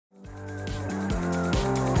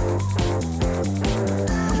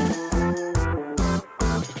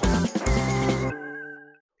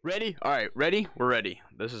Ready? All right, ready? We're ready.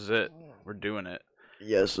 This is it. We're doing it.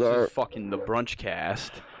 Yes, This sir. is fucking the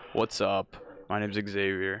Brunchcast. What's up? My name's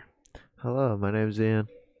Xavier. Hello, my name's Ian.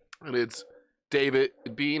 And it's David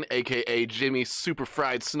Bean, a.k.a. Jimmy Super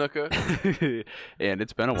Fried Snooker. And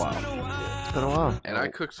it's been a while. It's been a while. And I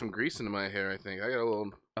cooked some grease into my hair, I think. I got a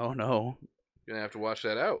little... Oh, no. Gonna have to wash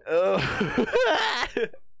that out. Oh.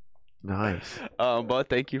 Nice. But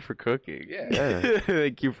thank you for cooking. Yeah.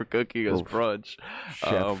 Thank you for cooking us Oof. brunch.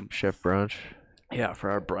 Chef Brunch. Yeah, for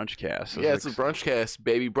our Brunchcast. Yeah, it's a Brunchcast,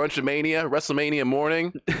 baby. Brunchamania, WrestleMania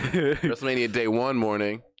morning. WrestleMania Day 1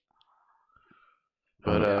 morning.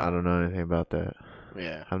 But, I don't know anything about that.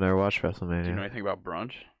 yeah. I've never watched Do you know WrestleMania. anything about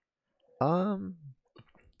brunch? I know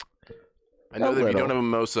A that if you little. don't have a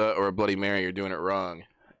mimosa or a Bloody Mary, you're doing it wrong.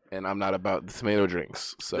 And I'm not about the tomato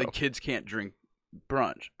drinks, so... The kids can't drink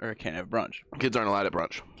brunch, or can't have brunch. Kids aren't allowed at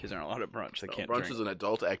brunch. Kids aren't allowed at brunch. They No, can't brunch drink. is an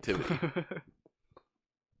adult activity.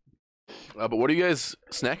 But what are you guys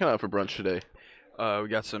snacking on for brunch today? We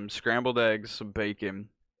got some scrambled eggs, some bacon,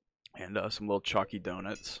 and some little chalky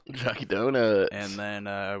donuts. Jockey Donuts. And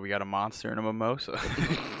then we got a monster and a mimosa.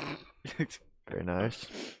 Very nice.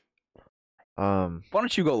 Why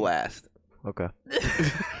don't you go last? Okay.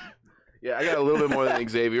 Yeah, I got a little bit more than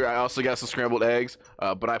Xavier. I also got some scrambled eggs,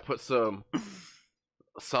 but I put some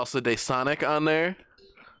salsa de Sonic on there.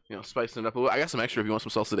 You know, spicing it up a little. I got some extra if you want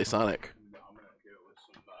some salsa de Sonic.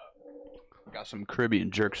 Got some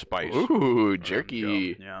Caribbean jerk spice. Ooh,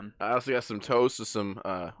 jerky. Yeah. I also got some toast with some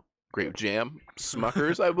grape jam.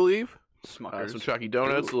 Smuckers, I believe. Smuckers. Some chalky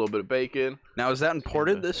donuts, a little bit of bacon. Now, is that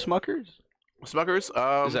imported, this Smuckers? Smuckers.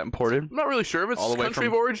 Is that imported? I'm not really sure if it's All the way country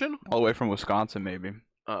from- of origin. All the way from Wisconsin, maybe.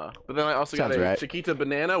 But then I also got Sounds a right. Chiquita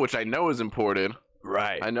banana, which I know is imported.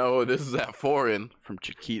 Right. I know this is at foreign. From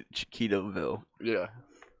Chiquitoville. Yeah.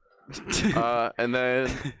 And then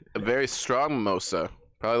a very strong mimosa.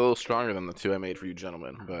 Probably a little stronger than the two I made for you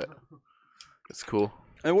gentlemen, but it's cool.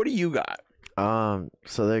 And what do you got?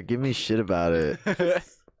 So they're giving me shit about it.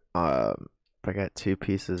 I got 2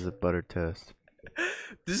 pieces of buttered toast.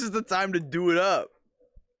 This is the time to do it up.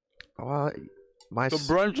 Well, To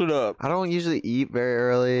brunch it up. I don't usually eat very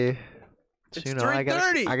early. So, It's you know, I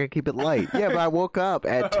 3:30. gotta keep it light. Yeah, but I woke up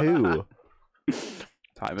at 2.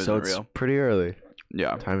 Time isn't So it's real. pretty early.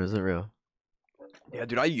 Yeah. Time isn't real. Yeah,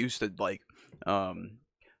 dude, I used to, like,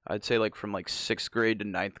 I'd say, like, from, like, 6th grade to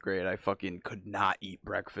 9th grade, I fucking could not eat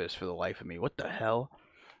breakfast for the life of me. What the hell?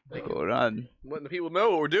 What's going on? Letting the people know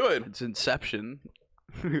what we're doing. It's Inception.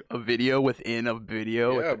 A video within a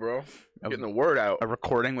video. Yeah, bro. Getting the word out. A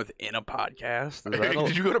recording within a podcast. Is that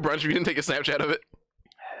Did you go to brunch if you didn't take a Snapchat of it?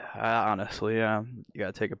 Honestly, yeah. You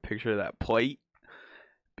gotta take a picture of that plate.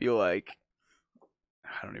 Be like,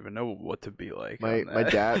 I don't even know what to be like. My on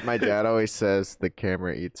that. my dad always says the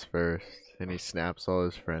camera eats first, and he snaps all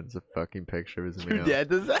his friends a fucking picture of his meal. Your dad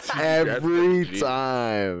does that? Every That's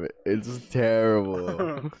time. It's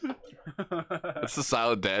terrible. That's a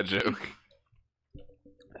solid dad joke.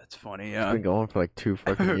 That's funny. It's been going for like 2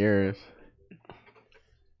 fucking years.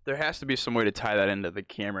 There has to be some way to tie that into the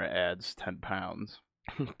camera adds 10 pounds.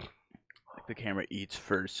 Like the camera eats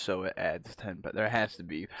first, so it adds 10 pounds. There has to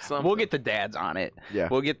be. Something. We'll get the dads on it. Yeah.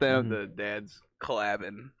 We'll get the Mhm. dads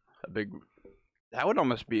collabing. A big. That would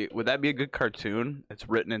almost be. Would that be a good cartoon? It's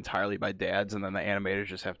written entirely by dads, and then the animators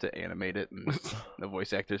just have to animate it, and the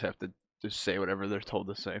voice actors have to just say whatever they're told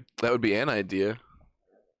to say. That would be an idea.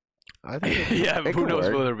 I think Yeah, it but who could knows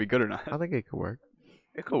work. whether it'll be good or not. I think it could work.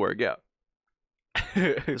 It could work, yeah.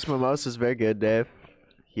 This mimosa's very good, Dave.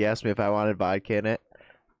 He asked me if I wanted vodka in it.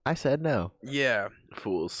 I said no. Yeah,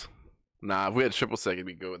 Fools. Nah, if we had triple sec, it'd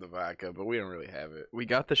be good with the vodka, but we don't really have it. we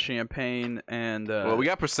got the champagne and Well, we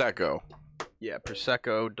got Prosecco. yeah,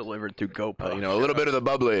 prosecco delivered through GoPuff. You know, a little bit of the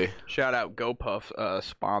bubbly. Shout out GoPuff,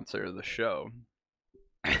 sponsor of the show.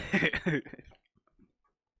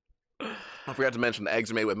 I forgot to mention the eggs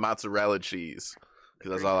are made with mozzarella cheese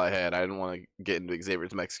because that's all I had. I didn't want to get into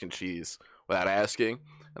Xavier's Mexican cheese without asking,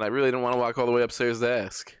 and I really didn't want to walk all the way upstairs to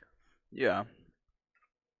ask. Yeah.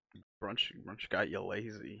 Brunch got you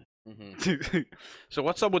lazy. Mm-hmm. So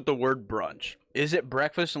what's up with the word brunch? Is it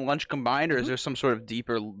breakfast and lunch combined, or is there some sort of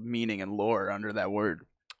deeper meaning and lore under that word?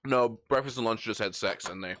 No, breakfast and lunch just had sex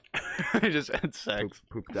in there. I just had sex.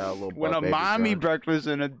 Pooped out a little. When a mommy breakfast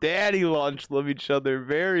and a daddy lunch love each other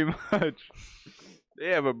very much. They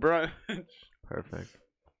have a brunch. Perfect.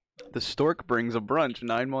 The stork brings a brunch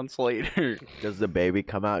 9 months later. Does the baby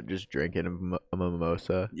come out just drinking a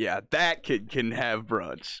mimosa? Yeah, that kid can have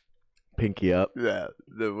brunch. Pinky up. Yeah,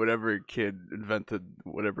 the whatever kid invented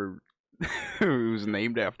whatever it was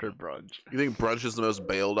named after brunch. You think brunch is the most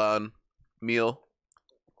bailed on meal?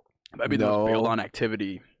 That'd be the most bailed on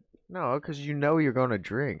activity No, because you know you're going to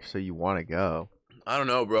drink, so you want to go. I don't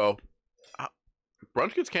know, bro.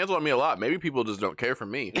 Brunch gets canceled on me a lot. Maybe people just don't care for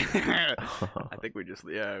me. I think we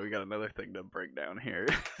got another thing to break down here.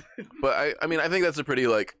 But I mean, I think that's a pretty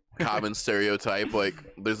like common stereotype. Like,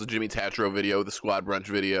 there's the Jimmy Tatro video, the Squad Brunch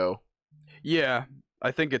video. Yeah,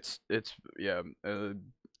 I think it's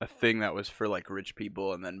a thing that was for like rich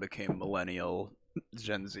people and then became millennial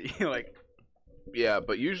Gen Z. Like, yeah,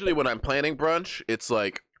 but usually when I'm planning brunch, it's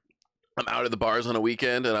like I'm out at the bars on a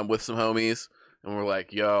weekend and I'm with some homies and we're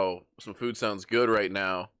like, yo, some food sounds good right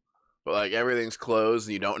now. But like everything's closed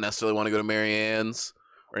and you don't necessarily want to go to Marianne's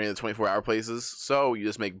or any of the 24-hour places. So you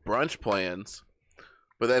just make brunch plans.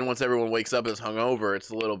 But then once everyone wakes up and is hungover, it's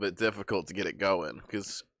a little bit difficult to get it going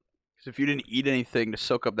because if you didn't eat anything to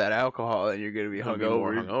soak up that alcohol, then you're gonna be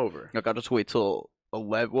hungover. Like, I'll just wait till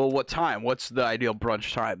 11. Well, what time? What's the ideal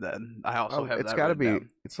brunch time then? I also have it's that got to written be. down.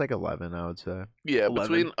 It's like 11, I would say. Yeah, 11.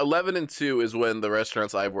 between 11 and 2 is when the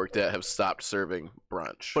restaurants I've worked at have stopped serving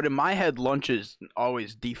brunch. But in my head, lunch is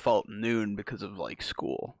always default noon because of like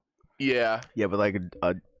school. Yeah, Yeah, but like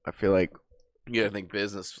I feel like you gotta think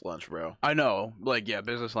business lunch, bro. I know, like, yeah,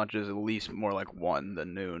 business lunch is at least more like 1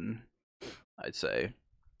 than noon, I'd say.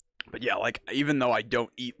 But yeah, like, even though I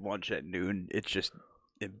don't eat lunch at noon, it's just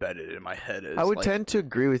embedded in my head. I would like, tend to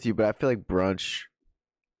agree with you, but I feel like brunch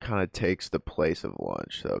kind of takes the place of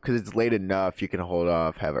lunch, though, because it's late enough you can hold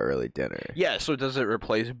off, have an early dinner. Yeah, so does it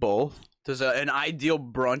replace both? Does an ideal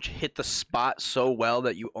brunch hit the spot so well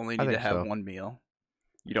that you only need to have so. one meal?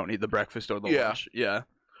 You don't need the breakfast or the Yeah. lunch. Yeah.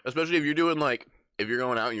 Especially if you're doing like, if you're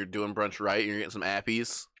going out and you're doing brunch right and you're getting some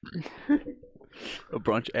appies. A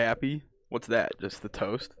brunch appy? What's that? Just the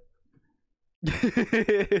toast?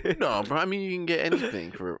 No, bro, I mean, you can get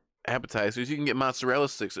anything for appetizers. You can get mozzarella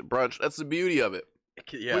sticks at brunch. That's the beauty of it.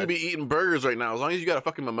 Yeah. We could be eating burgers right now. As long as you got a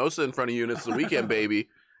fucking mimosa in front of you and it's the weekend, baby,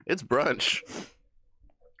 it's brunch.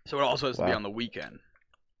 So it also has to be Wow. on the weekend.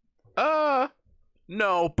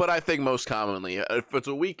 No, but I think most commonly, if it's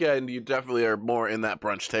a weekend, you definitely are more in that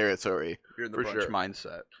brunch territory. You're in the For brunch sure.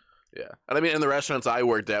 mindset. Yeah. And I mean, in the restaurants I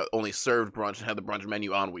worked at only served brunch and had the brunch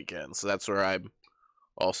menu on weekends. So that's where I'm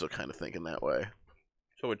also kind of thinking that way.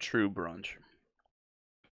 So a true brunch.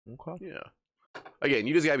 Okay. Yeah. Again,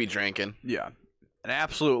 you just gotta be drinking. Yeah. An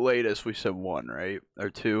absolute latest, we said 1, right? Or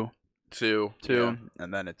 2? 2. 2. Yeah.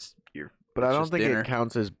 And then it's But I It's don't just think dinner. it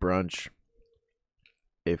counts as brunch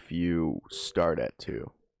if you start at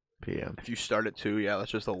 2 p.m. If you start at 2, yeah,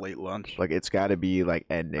 that's just a late lunch. Like, it's got to be like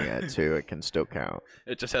ending at 2. It can still count.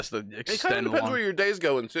 It just has to It kind extend of depends long. where your day's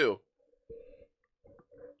going, too.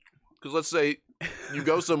 Because let's say you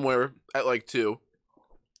go somewhere at like 2.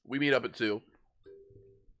 We meet up at 2.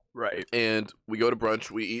 Right. And we go to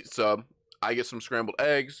brunch. We eat some. I get some scrambled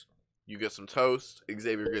eggs. You get some toast.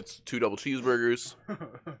 Xavier gets 2 double cheeseburgers.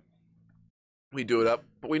 We do it up.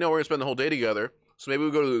 But we know we're going to spend the whole day together. So maybe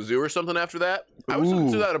we go to the zoo or something after that. I would still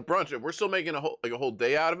Ooh. do that at a brunch. If we're still making a whole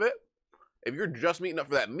day out of it. If you're just meeting up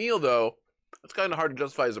for that meal, though, it's kind of hard to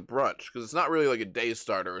justify as a brunch. Because it's not really like a day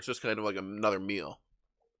starter. It's just kind of like another meal.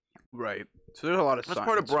 Right. So there's a lot of That's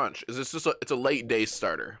part of science. brunch. Is it's just it's a late day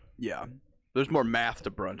starter. Yeah. There's more math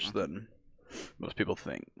to brunch than most people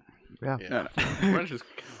think. Yeah. Yeah. Yeah. Brunch is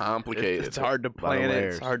complicated. It's hard to lot of plan it. It's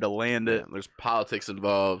layers. hard to land it. There's politics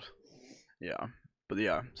involved. Yeah. But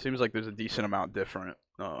yeah, seems like there's a decent amount different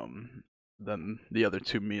than the other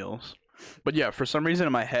 2 meals. But yeah, for some reason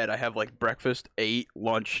in my head I have like breakfast 8,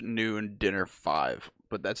 lunch noon, dinner 5.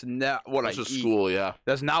 But that's not what That's I just eat. school, yeah.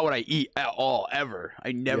 That's not what I eat at all ever.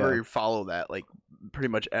 I never follow that like pretty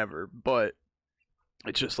much ever. But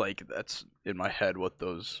it's just like that's in my head what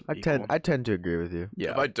those I tend to agree with you.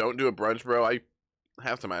 Yeah. If I don't do a brunch, bro,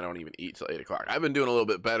 half the time I don't even eat till 8 o'clock. I've been doing a little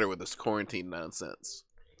bit better with this quarantine nonsense.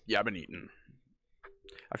 Yeah, I've been eating.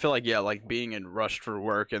 I feel like, yeah, like being in rushed for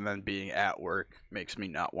work and then being at work makes me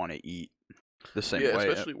not want to eat the same Yeah, way.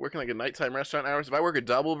 especially working like a nighttime restaurant hours. If I work a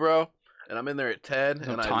double, bro, and I'm in there at 10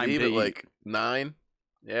 No and I time leave to at eat. like 9,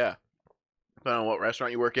 yeah. Depending on what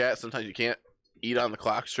restaurant you work at, sometimes you can't eat on the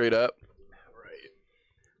clock straight up. Right.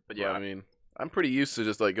 But yeah, I mean, I'm pretty used to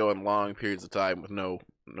just like going long periods of time with no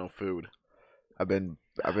food. I've been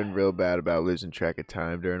real bad about losing track of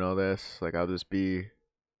time during all this. Like, I'll just be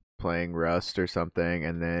playing Rust or something,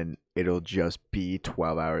 and then it'll just be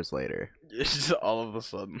 12 hours later. It's just all of a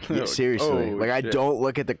sudden. Yeah, seriously. Oh, like, I shit. don't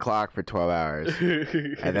look at the clock for 12 hours.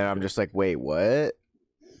 And then I'm just like, wait, what?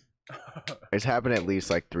 It's happened at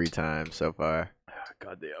least like 3 times so far.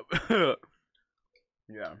 God damn.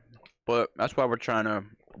 Yeah. But that's why we're trying to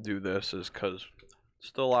do this, is because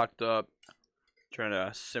still locked up, trying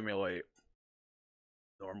to simulate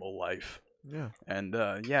normal life. Yeah. And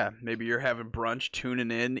yeah, maybe you're having brunch,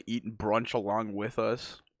 tuning in, eating brunch along with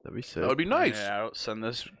us. That'd be sick. That would be nice. Yeah, send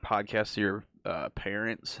this podcast to your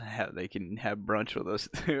parents. They can have brunch with us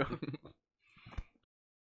too.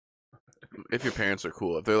 If your parents are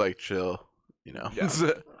cool, if they're like chill, you know. Yeah.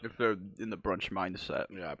 If they're in the brunch mindset.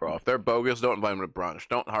 Yeah, bro. If they're bogus, don't invite them to brunch.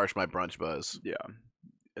 Don't harsh my brunch buzz. Yeah.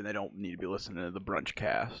 And they don't need to be listening to the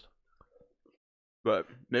Brunchcast. But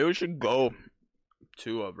maybe we should go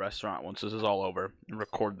to a restaurant once this is all over and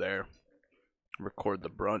record there. Record the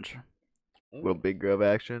brunch. Little big grub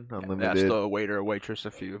action, Ask unlimited. the waiter or waitress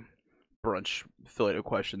a few brunch affiliated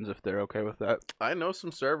questions if they're okay with that. I know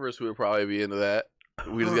some servers who would probably be into that.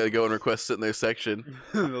 We just gotta go and request it in their section.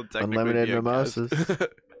 They'll technically Unlimited be a guest. mimosas.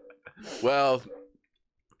 Well,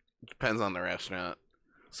 depends on the restaurant.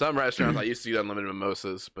 Some restaurants I used to get unlimited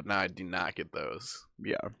mimosas, but now I do not get those.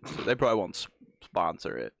 Yeah, so they probably won't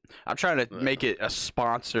sponsor it. I'm trying to make it a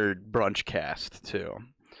sponsored Brunchcast too.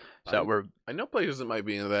 So we're I know places that might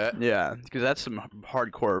be into that. yeah, because that's some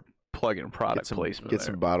hardcore plug-in product placement. Get there.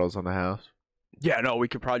 some bottles on the house. Yeah, no, we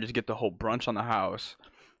could probably just get the whole brunch on the house,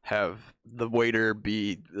 have the waiter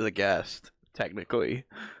be the guest, technically.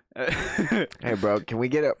 Hey, bro, can we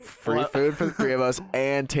get a free Well, food for the three of us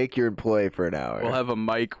and take your employee for an hour? We'll have a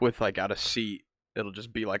mic with like out a seat. It'll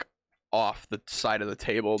just be like off the side of the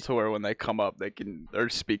table to where when they come up, they're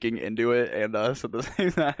speaking into it and us at the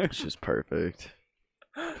same time. It's just perfect.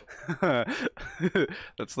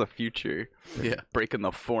 That's the future. Yeah. Breaking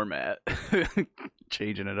the format,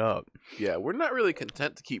 changing it up. Yeah, we're not really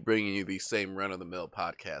content to keep bringing you these same run-of-the-mill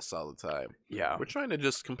podcasts all the time. Yeah. We're trying to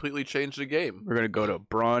just completely change the game. We're gonna go to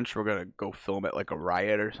brunch. We're gonna go film at like a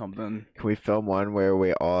riot or something. Can we film one where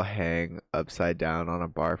we all hang upside down on a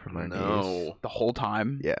bar from our knees? No. The whole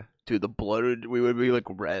time. Yeah. Dude, the blood, we would be like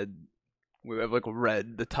red. We would have like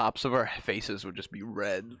red. The tops of our faces would just be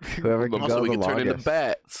red. Whoever can Also, go we the can turn into longest.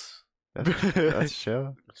 bats. That's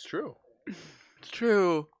show. It's true. It's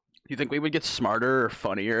true. You think we would get smarter or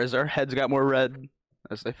funnier as our heads got more red?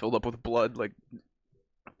 As they filled up with blood, like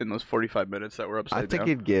in those 45 minutes that were I upside think down?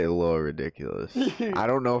 it'd get a little ridiculous. I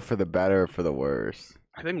don't know for the better or for the worse.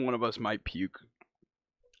 I think one of us might puke.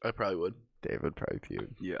 I probably would. David probably puke.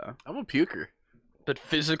 Yeah. I'm a puker. But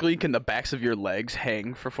physically, can the backs of your legs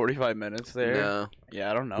hang for 45 minutes there? No.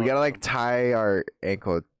 Yeah, I don't know. We gotta like tie our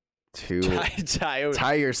ankle to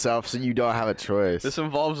tie yourself so you don't have a choice. This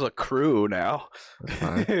involves a crew now. That's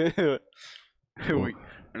fine. We're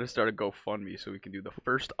gonna start a GoFundMe so we can do the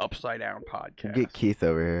first upside down podcast. Get Keith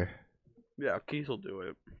over here. Yeah, Keith will do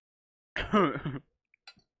it.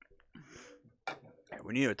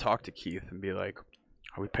 We need to talk to Keith and be like,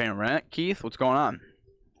 "Are we paying rent, Keith? What's going on?"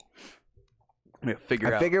 We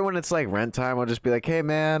figure I out. figure when it's like rent time, I'll just be like, "Hey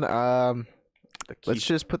man, let's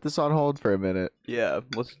just put this on hold for a minute." Yeah,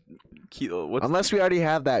 let's. Keith, Unless we already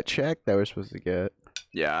have that check that we're supposed to get.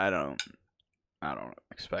 Yeah, I don't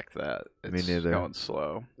expect that. Me It's neither. going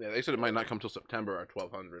slow. Yeah, they said it might not come till September or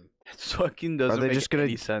 1200. It fucking doesn't Are they make just gonna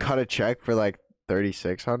any sense. cut a check for like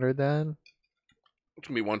 3,600 then? It's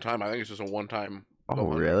gonna be one time. I think it's just a one-time. Oh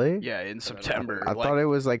really? Yeah, in September. I like, thought it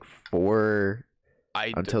was like 4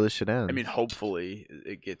 until this shit ends. I mean, hopefully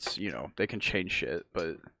it gets, they can change shit,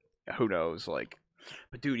 but who knows? Like,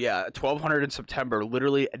 but dude, yeah, 1,200 in September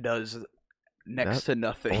literally does next to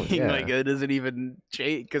nothing. oh, yeah. Like, it doesn't even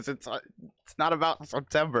change because it's not about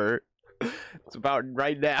September. It's about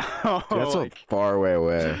right now. Dude, that's like, a far way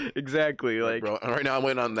away. exactly. Like, Bro, right now I'm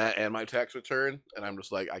waiting on that and my tax return, and I'm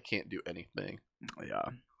just like, I can't do anything. yeah,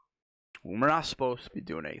 we're not supposed to be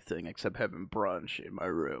doing anything except having brunch in my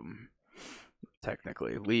room.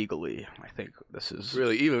 Technically, legally, I think this is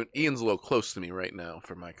Really, even Ian's a little close to me right now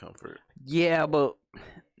for my comfort. Yeah, but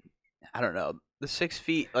I don't know. The 6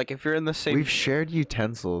 feet, like if you're in the same. We've shared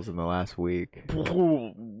utensils in the last week.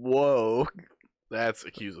 Whoa. That's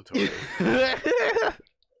accusatory. That's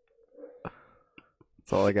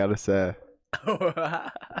all I gotta say.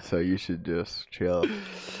 So you should just chill.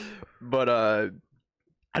 But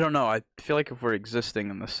I don't know. I feel like if we're existing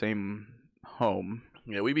in the same home,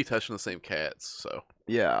 Yeah, we be touching the same cats, so.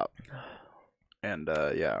 yeah, and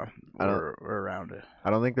yeah, I don't- we're around it. I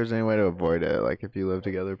don't think there's any way to avoid it. Like if you live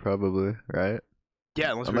together, probably, right?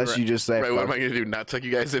 Yeah, Unless you just say, Right, what am fuck- I gonna do? Not tuck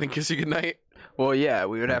you guys in and kiss you goodnight? Well, yeah,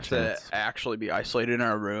 we would No have chance. to actually be isolated in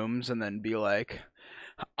our rooms and then be like,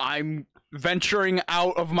 I'm venturing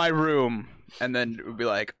out of my room. And then it would be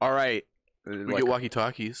like, all right. We get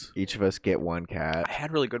walkie-talkies. each of us get one cat. I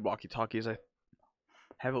had really good walkie-talkies. I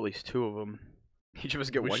have at least 2 of them. Each of us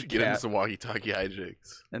get We one should get into cat. some walkie-talkie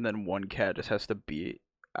hijinks. And then one cat just has to be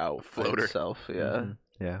out by Floater. itself. Yeah. Mhm.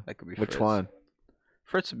 Yeah. That could be Which Fritz. one?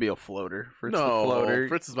 Fritz would be a floater. Fritz the No, floater.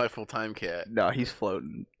 Fritz is my full-time cat. No, he's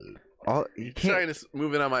floating. You You're can't, trying to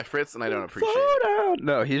move in on my Fritz, and I don't appreciate Float it. out.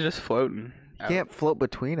 No, he's just floating. you can't float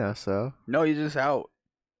between us, though. No, he's just out.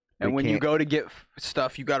 And We when you can't- go to get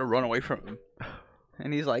stuff, you got to run away from him.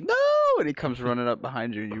 And he's like, no! And he comes running up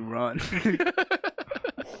behind you and you run.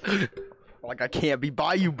 Like, I can't be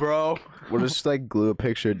by you, bro. We'll just like glue a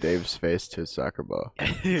picture of Dave's face to a soccer ball.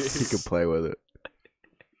 He can play with it.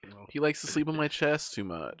 He likes to sleep on my chest too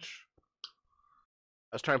much.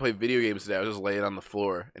 I was trying to play video games today. I was just laying on the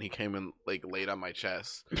floor, and he came and like laid on my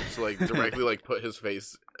chest. So like directly like put his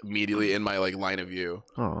face immediately in my like line of view.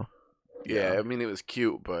 Oh, Yeah, I mean it was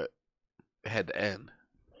cute, but it had to end.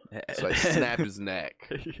 So I snapped his neck.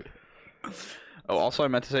 Oh, also, I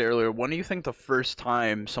meant to say earlier, when do you think the first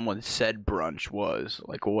time someone said brunch was?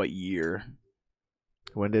 Like, what year?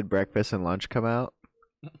 when did breakfast and lunch come out?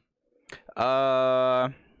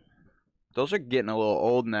 Those are getting a little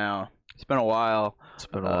old now. It's been a while, It's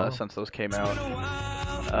been a while. since those came out.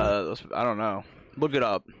 I don't know. Look it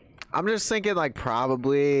up. I'm just thinking like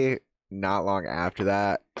probably not long after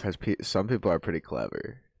that, because some people are pretty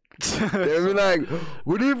clever. They'd be like,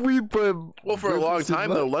 "What if we put?" Well, for a long breakfast and time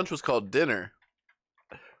though, lunch was called dinner.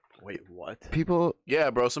 Wait, what? People,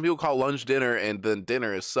 Yeah, bro. Some people call lunch dinner, and then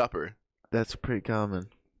dinner is supper. that's pretty common.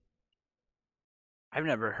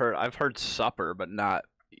 I've heard supper, but not,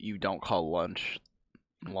 you don't call lunch.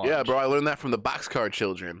 Yeah, bro. I learned that from the boxcar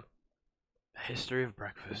children. History of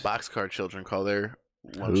breakfast. Boxcar children call their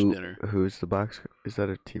lunch dinner. Who's the box? Is that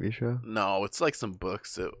a TV show? No, it's like some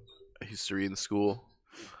books that I used to read in school.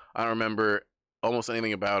 I don't remember almost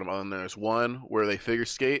anything about them. Other than there's one where they figure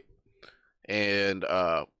skate, and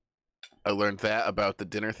I learned that about the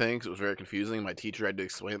dinner thing 'cause it was very confusing. My teacher had to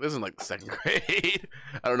explain it. This is in like the second grade.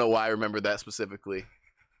 I don't know why I remember that specifically.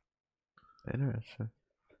 Interesting.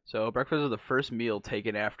 So breakfast is the first meal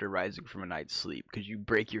taken after rising from a night's sleep because you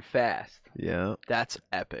break your fast. Yeah. That's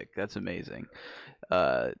epic. That's amazing.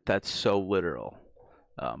 That's so literal.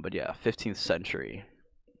 But yeah, 15th century.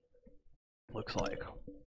 Looks like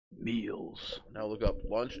meals. Now look up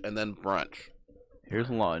lunch and then brunch. Here's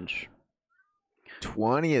lunch.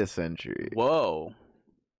 20th century. Whoa.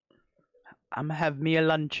 I'm gonna have me a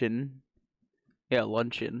luncheon. Yeah,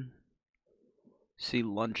 luncheon. See,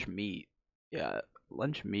 lunch meat. Yeah,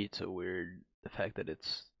 lunch meat's a weird. The fact that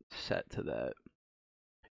it's set to that.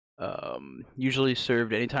 Usually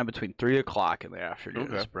served anytime between 3 o'clock in the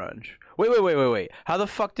afternoon as brunch. Wait. How the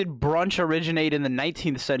fuck did brunch originate in the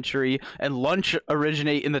 19th century and lunch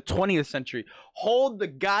originate in the 20th century? Hold the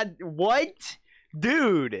god. What?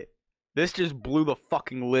 Dude. This just blew the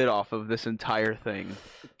fucking lid off of this entire thing.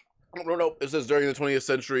 No. It says during the 20th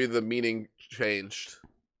century, the meaning changed.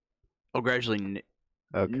 Oh, gradually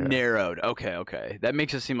Okay. narrowed. Okay. That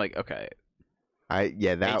makes it seem like, okay, That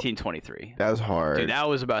 1823. that was hard. Dude, that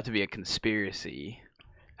was about to be a conspiracy.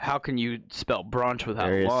 How can you spell brunch without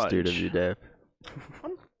Very lunch? astute of you, Dave.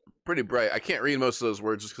 Pretty bright. I can't read most of those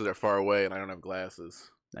words just because they're far away and I don't have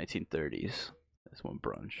glasses. 1930s. That's one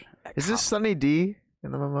brunch. Is this Sunny D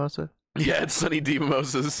in the mimosa? Yeah, it's Sunny D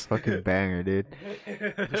Mimosas. Fucking banger, dude.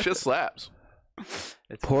 It just slaps.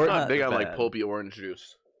 It's Port- I'm not not big on like bad. pulpy orange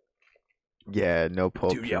juice. Yeah, no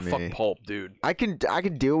pulp Dude, for yeah, me. fuck pulp, dude. I can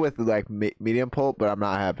deal with like medium pulp, but I'm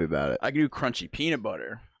not happy about it. I can do crunchy peanut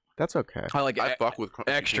butter. That's okay. I like I fuck with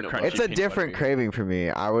extra peanut crunchy butter. It's a peanut different butter. craving for me.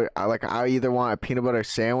 I either want a peanut butter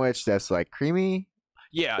sandwich that's like creamy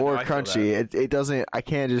Yeah, or no, I feel crunchy. that. It doesn't. I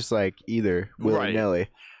can't just like either willy nilly.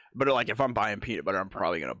 But like, if I'm buying peanut butter, I'm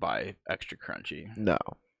probably gonna buy extra crunchy. No,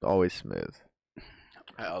 always smooth.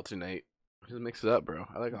 I alternate. Just mix it up, bro.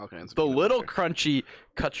 I like all kinds of The peanut little butter. crunchy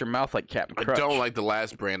cuts your mouth like Captain I Crunch. don't like the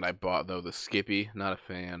last brand I bought though, the Skippy. Not a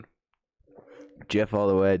fan. Jif all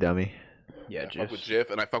the way, dummy. Yeah, I fuck with just Jif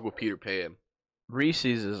and I fuck with Peter Pan.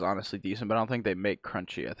 Reese's is honestly decent, but I don't think they make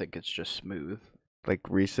crunchy. I think it's just smooth. Like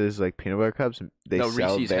Reese's, like peanut butter cups. They No,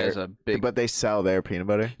 sell Reese's their, has a big. but they sell their peanut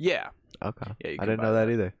butter. Yeah, Okay, yeah. You I can didn't buy know that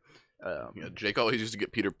either. Yeah, Jake always used to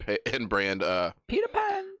get Peter Pan brand Peter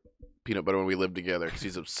Pan. peanut butter when we lived together because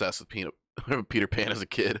he's obsessed with Peter Pan as a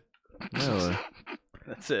kid. Really?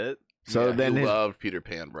 That's it. So Yeah, then he his, loved Peter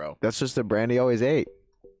Pan, bro. that's just the brand he always ate.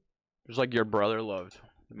 Just like your brother loved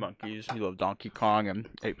the monkeys. He loved Donkey Kong and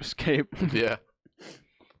Ape Escape. Yeah.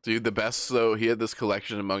 Dude, the best though, he had this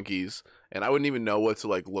collection of monkeys, and I wouldn't even know what to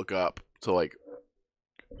like look up to like,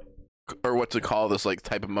 or what to call this like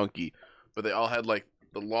type of monkey, but they all had like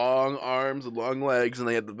the long arms and long legs, and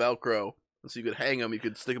they had the Velcro, and so you could hang them, you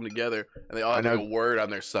could stick them together, and they all had I like know- a word on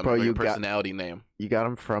their stomach, Bro, like you a got- personality name. You got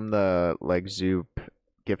them from the like zoo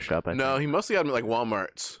gift shop. I No, think. he mostly had them at like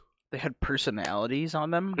Walmart's. They had personalities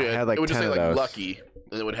on them. Yeah, had, like, it would just 10 say of like those. Lucky,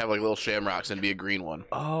 and it would have like little shamrocks and be a green one.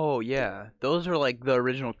 Oh yeah, those are like the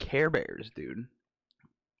original Care Bears, dude.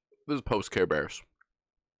 This is post Care Bears.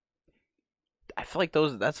 I feel like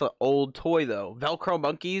that's an old toy though. Velcro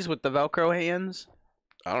monkeys with the Velcro hands.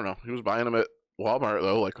 I don't know. He was buying them at Walmart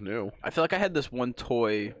though, like new. I feel like I had this one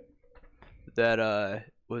toy that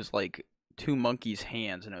was like two monkeys'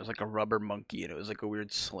 hands, and it was like a rubber monkey, and it was like a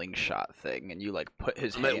weird slingshot thing, and you like put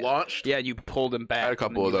his And hand. they launched. Yeah, you pulled him back. I had a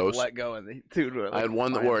couple of those. Let go, and they, dude, were, like, I had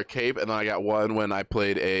one that flying. wore a cape, and then I got one when I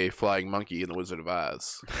played a flying monkey in The Wizard of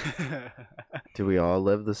Oz. Do we all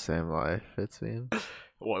live the same life? It seems.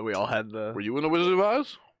 What, we all had the. Were you in The Wizard of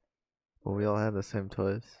Oz? Well, we all had the same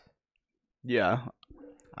toys. Yeah,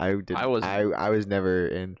 I did. I was- I was never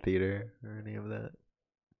in theater or any of that.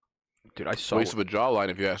 dude, I saw. Waste of a jawline,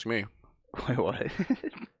 if you ask me. Wait, what?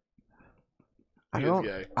 I He is don't.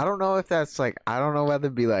 gay. I don't know if that's like. I don't know whether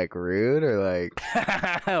to be like rude or like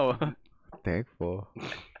thankful.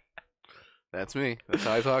 That's me. That's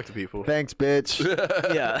how I talk to people. Thanks, bitch.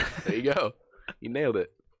 Yeah. There you go. You nailed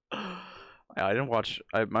it. I didn't watch.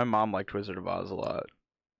 My mom liked Wizard of Oz a lot.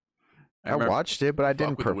 I watched it, but I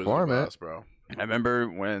didn't Fuck with The Wizard perform of it. Oz, bro. I remember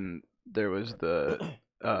when there was the.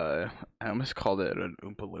 I almost called it an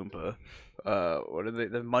Oompa Loompa. What are they?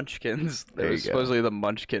 The Munchkins. There There you was go. supposedly the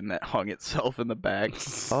Munchkin that hung itself in the back.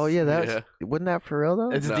 Oh yeah, that's Yeah. wasn't that for real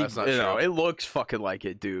though? It's No, the, it's not you know, true. it looks fucking like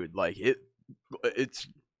it, dude. Like it's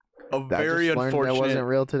a I very just learned unfortunate. that wasn't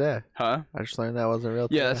real today. Huh? I just learned that wasn't real.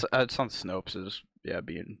 Yeah, today. that's on Snopes is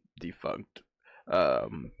being defunct.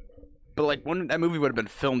 But like when that movie would have been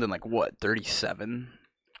filmed in like what 37?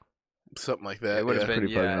 Something like that. It would have yeah. been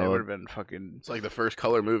Pretty fucking it old. would have been fucking. It's like the first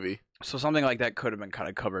color movie. So something like that could have been kind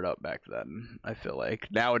of covered up back then. I feel like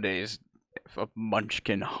nowadays, if a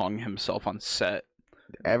Munchkin hung himself on set,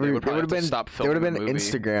 they would there probably would have have to been stop there would filming have been the movie.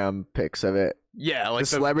 Instagram pics of it. Yeah, like The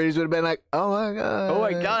celebrities would have been like, "Oh my god! oh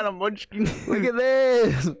my god, a Munchkin! Look at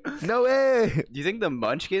this! No way! Do you think the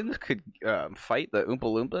Munchkins could fight the Oompa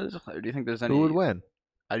Loompas? Or do you think there's any? Who would win?"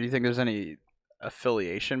 Do you think there's any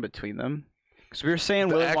affiliation between them? Because we were saying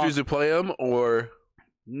The Willy actors Wonka. who play them, or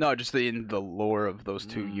No, just in the lore of those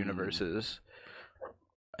two universes.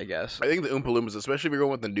 I guess. I think the Oompa Loompas, especially if you're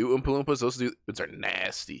going with the new Oompa Loompas, those dudes are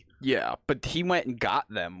nasty. Yeah, but he went and got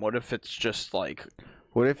them. What if it's just like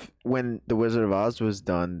What if when the Wizard of Oz was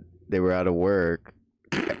done, they were out of work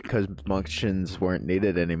because Munchkins weren't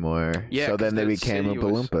needed anymore? Yeah, so 'cause then they the became city Oompa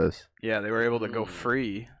was- Loompas. yeah, they were able to go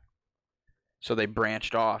free. So they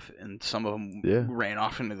branched off, and some of them Yeah. ran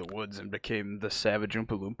off into the woods and became the savage Oompa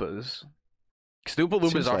Loompas. Because the Oompa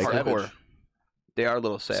Loompas Seems are like it. hardcore. They are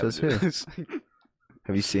little Says who? savages.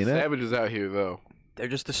 Have you seen it? Savages out here, though. They're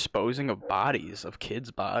just disposing of bodies, of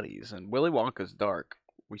kids' bodies. And Willy Wonka's dark.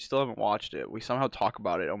 We still haven't watched it. We somehow talk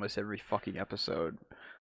about it almost every fucking episode.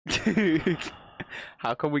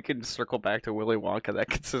 How come we can circle back to Willy Wonka that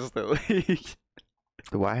consistently?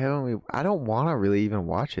 Why haven't we? I don't want to really even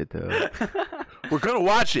watch it though. We're gonna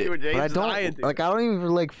watch it. But I don't like. I don't even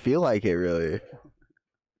like feel like it really.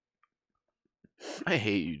 I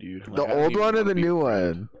hate you, dude. Like, The I don't old even one or wanna the be new your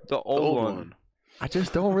friend. one? The The old one. I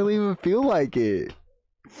just don't really even feel like it.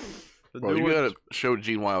 The Bro, new you one's- gotta show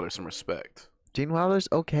Gene Wilder some respect. Gene Wilder's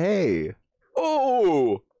okay.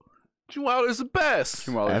 Oh, Gene Wilder's the best.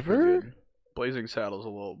 Gene Wilder's Ever? pretty good. Blazing Saddles a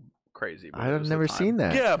little crazy. But it I've was the never time. seen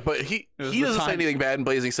that. Yeah, but he It was he the doesn't say time. anything bad in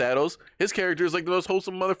Blazing Saddles. His character is like the most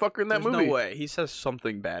wholesome motherfucker in that There's movie. no way. He says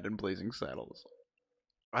something bad in Blazing Saddles.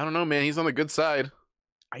 I don't know, man. He's on the good side.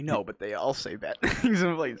 I know, but they all say bad things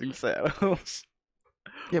in Blazing Saddles.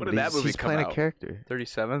 Yeah, When but did that movie he's come playing out? a character.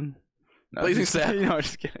 37? No, Blazing just- Saddles. No, I'm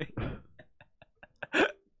just kidding.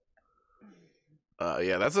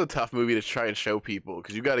 Yeah, that's a tough movie to try and show people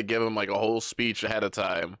because you got to give them like a whole speech ahead of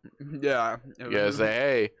time. Yeah. You gotta say,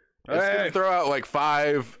 hey, it's Hey. gonna throw out like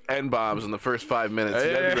 5 N-bombs in the first 5 minutes.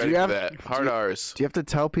 You gotta Hey. be ready Do you for have- that. Hard R's. Do you have to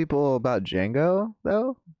tell people about Django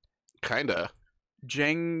though? Kinda. I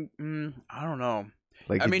don't know.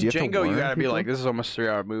 Like, I mean, do you have to Django, you warn gotta be people? like, this is almost a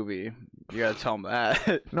 3-hour movie. You gotta tell them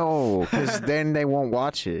that. No, because then they won't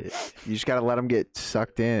watch it. You just gotta let them get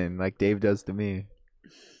sucked in, like Dave does to me.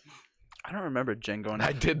 I don't remember Django.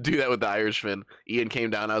 I did do that with The Irishman. Ian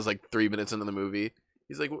came down. I was like 3 minutes into the movie.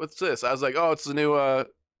 He's like, "What's this?" I was like, "Oh, it's the new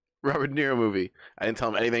Robert De Niro movie." I didn't tell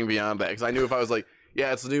him anything beyond that because I knew if I was like,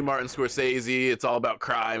 "Yeah, it's the new Martin Scorsese. It's all about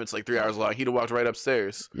crime. It's like 3 hours long," he'd have walked right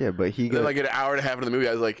upstairs. Yeah, but he And then got like an hour and a half into the movie,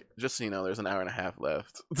 I was like, "Just so you know, there's an hour and a half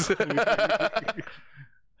left." and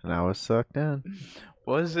I was sucked in.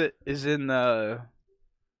 Was it is in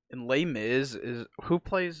Les Mis is who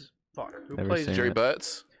plays who Never plays seen Jerry it.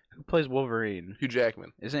 Butts, who plays Wolverine? Hugh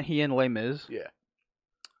Jackman. Isn't he in Les Mis? Yeah.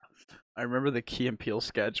 I remember the Key and Peele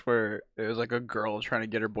sketch where it was like a girl trying to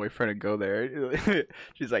get her boyfriend to go there.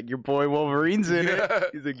 She's like, "Your boy Wolverine's in it."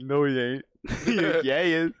 He's like, "No, he ain't." He's like, "Yeah,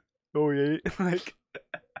 he is." "No, he ain't." Like,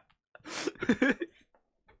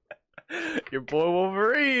 your boy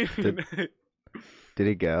Wolverine. Did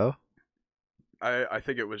he go? I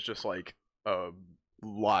think it was just like a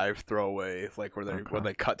live throwaway, like when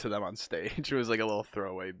they cut to them on stage. It was like a little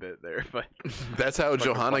throwaway bit there, but That's how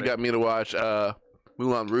Johanna funny. got me to watch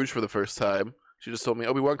Moulin Rouge for the first time. She just told me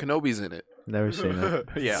Obi-Wan Kenobi's in it. Never seen it.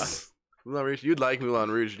 Yeah. Moulin Rouge, you'd like Moulin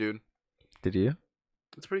Rouge, dude. Did you?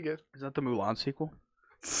 It's pretty good. Is that the Mulan sequel?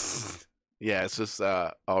 Yeah, it's just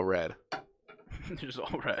all red. Just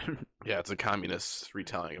all red. Yeah, it's a communist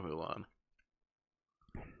retelling of Mulan.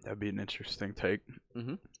 That'd be an interesting take.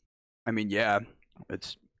 Mhm. I mean, yeah,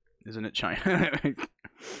 isn't it China?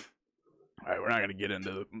 All right, we're not gonna get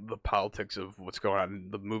into the politics of what's going on in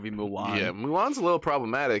the movie Mulan. Yeah, Mulan's a little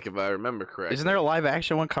problematic if I remember correctly. Isn't there a live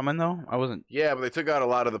action one coming though? I wasn't. Yeah, but they took out a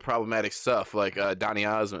lot of the problematic stuff, like Donny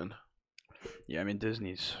Osmond. Yeah, I mean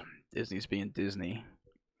Disney's being Disney.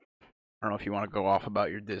 I don't know if you want to go off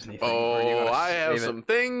about your Disney thing. or you Oh, wanna I have save some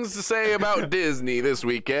things to say about Disney this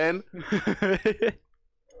weekend. it.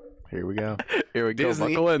 Here we go. Here we go.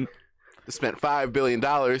 Disney. Buckle in. They spent $5 billion.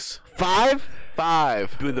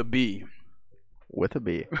 5 With a B. with a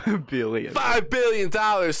B Billion. $5 billion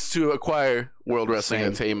to acquire World Wrestling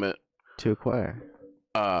Insane. Entertainment. to acquire.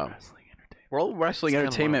 World Wrestling It's kinda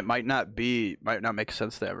Entertainment might not make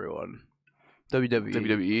sense to everyone. WWE.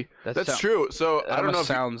 WWE. That's sound- true. So That I don't know if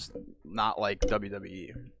sounds not like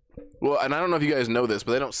WWE. well, and I don't know if you guys know this,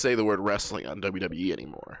 but they don't say the word wrestling on WWE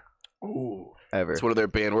anymore. Ooh. Ever. It's one of their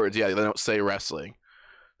banned words. Yeah, they don't say wrestling.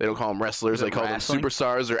 They don't call them wrestlers. Is it They call wrestling? them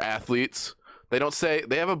superstars or athletes. They don't say.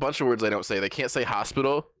 They have a bunch of words they don't say. They can't say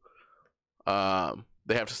hospital.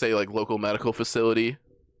 They have to say like local medical facility.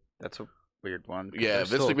 That's a weird one. Yeah, They're Vince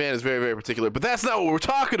still- McMahon is very, very particular. But that's not what we're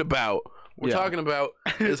talking about. What we're Yeah. talking about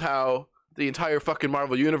is how the entire fucking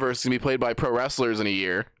Marvel universe is gonna be played by pro wrestlers in a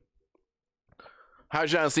year. How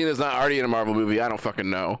John Cena's not already in a Marvel movie, I don't fucking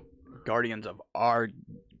know. Guardians of our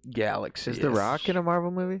Galaxy. Is The Rock in a Marvel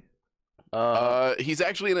movie? He's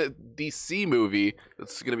actually in a DC movie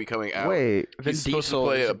that's gonna be coming out. Wait. Vin He's supposed to Diesel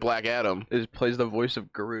play is- a Black Adam, plays the voice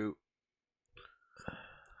of Groot.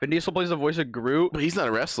 Vin Diesel plays the voice of Groot. but he's not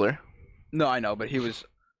a wrestler. No, I know, but he was.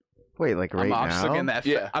 Wait, like right I'm still in now? that.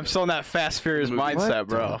 Yeah. I'm still in that Fast Furious What mindset, the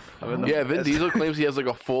bro. fuck? I'm in the Yeah, Vin Fast- Diesel claims he has like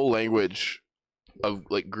a full language of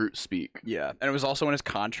like Groot speak. Yeah, and it was also in his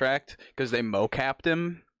contract because they mocapped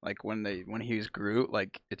him. Like when he was Groot,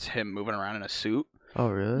 like it's him moving around in a suit. Oh,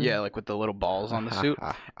 really? Yeah, like with the little balls on the suit.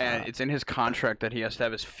 And it's in his contract that he has to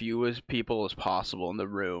have as few as people as possible in the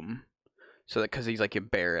room, so that because he's like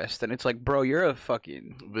embarrassed, and it's like, bro, you're a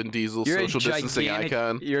Vin Diesel, you're social a distancing gigantic,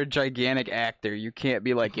 icon. You're a gigantic actor. You can't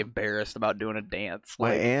be like embarrassed about doing a dance.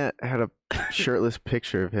 My Like, aunt had a shirtless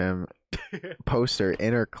picture of him poster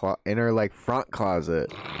in her like front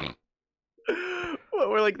closet. what,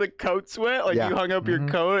 where like the coats went? Like Yeah. you hung up your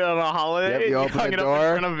Mhm. coat on a holiday. Yep, you open hung the it up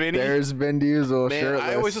door, in front of Vinny. There's Vin Diesel Man, shirtless.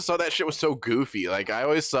 I always just thought that shit was so goofy. Like I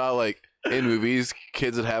always saw like in movies,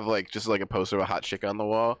 kids would have like just like a poster of a hot chick on the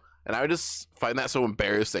wall, and I would just find that so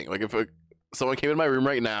embarrassing. Like if someone came in my room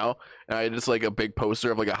right now and I had just like a big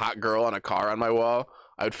poster of like a hot girl on a car on my wall,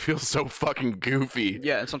 I would feel so fucking goofy.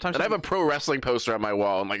 Yeah, and sometimes And I have a pro wrestling poster on my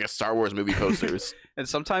wall and like a Star Wars movie posters. and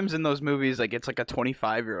sometimes in those movies, like it's like a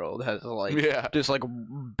 25-year-old has like Yeah. just like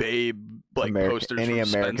babe like posters any from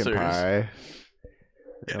American Spencer's. Pie.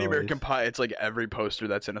 Any Always. American Pie, it's like every poster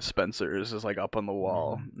that's in a Spencer's is like up on the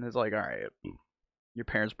wall. Mm-hmm. And it's like, all right, your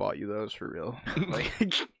parents bought you those for real. Like,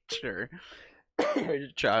 sure, you're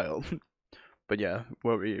a child. But yeah,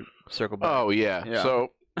 what were you circle back? Oh yeah. Yeah. So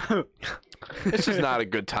this is not a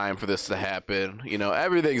good time for this to happen. You know,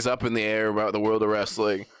 everything's up in the air about the world of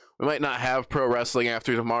wrestling. We might not have pro wrestling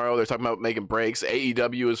after tomorrow. They're talking about making breaks.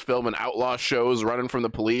 AEW is filming outlaw shows, running from the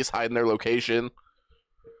police, hiding their location.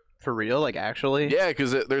 For real, like actually? Yeah,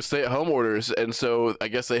 because they're stay-at-home orders, and so I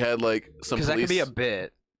guess they had like some because police. that could be a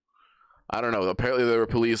bit. I don't know. Apparently, there were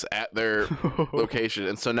police at their location,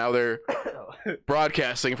 and so now they're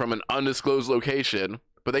broadcasting from an undisclosed location.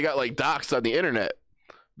 But they got like doxxed on the internet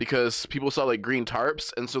because people saw like green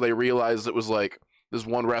tarps, and so they realized it was like this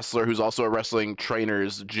one wrestler who's also a wrestling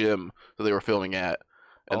trainer's gym that they were filming at,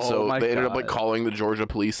 and Oh so my they ended up like God. calling the Georgia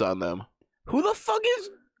police on them. Who the fuck is?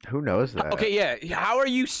 Who knows that? Okay, yeah. How are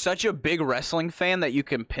you such a big wrestling fan that you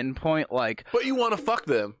can pinpoint like? But you want to fuck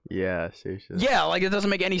them? Yeah, seriously. Yeah, like it doesn't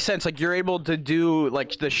make any sense. Like you're able to do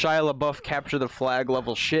like the Shia LaBeouf capture the flag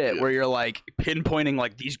level shit, Yeah. where you're like pinpointing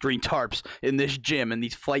like these green tarps in this gym and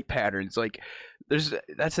these flight patterns. Like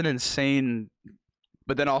that's an insane.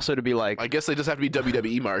 But then also to be like, I guess they just have to be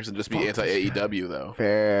WWE marks and just be anti AEW though.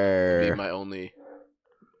 Fair. Be my only.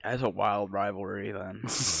 that's a wild rivalry then.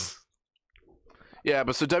 Yeah,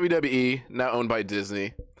 but so WWE now owned by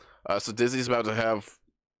Disney. So Disney's about to have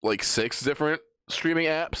like 6 different streaming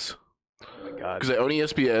apps Oh my god. because they own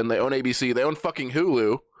ESPN, they own ABC, they own fucking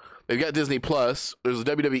Hulu. They've got Disney Plus. There's a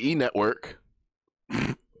WWE network.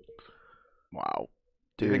 Wow.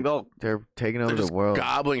 Do Dude, you think they'll? they're taking over They're the just world.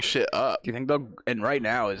 gobbling shit up. Do you think they'll? And right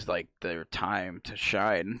now is like their time to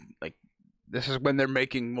shine. Like this is when they're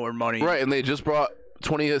making more money. Right, and they just brought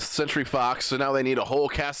 20th Century Fox, so now they need a whole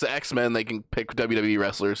cast of X-Men they can pick WWE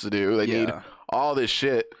wrestlers to do. They need all this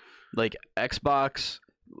shit. Like Xbox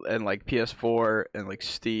and like PS4 and like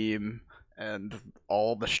Steam and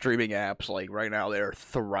all the streaming apps. Like right now they're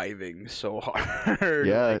thriving so hard.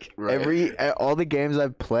 Yeah, Like, right. all the games I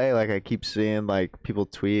play, like I keep seeing like people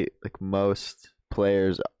tweet like most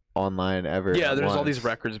players online ever. yeah. at There's all once. these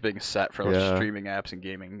records being set for like Yeah. streaming apps and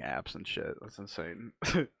gaming apps and shit. That's insane.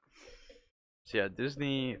 So yeah,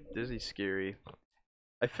 Disney's scary.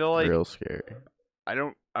 I feel like Real scary.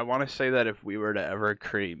 I want to say that if we were to ever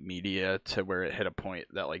create media to where it hit a point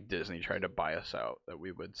that like Disney tried to buy us out, that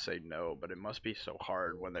we would say no, but it must be so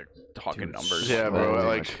hard when they're talking Dude, numbers. Yeah, like bro, that. so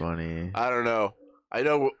like- much money. I don't know. I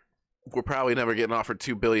know we're probably never getting offered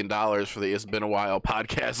 $2 billion for the It's Been a While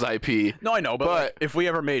podcast IP. No, I know, but like, if we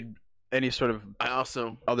ever made any sort of, I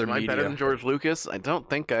also Other am I better media. than George Lucas? I don't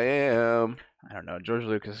think I am. I don't know, George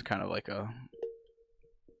Lucas is kind of like a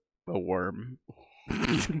worm.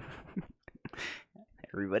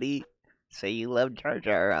 Everybody say you love Jar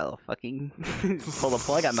Jar, I'll fucking pull the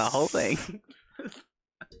plug on the whole thing.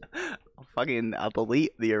 I'll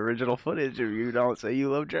delete the original footage if you don't say you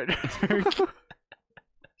love Jar Jar.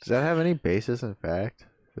 Does that have any basis in fact?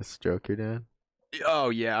 This joke you're doing? Oh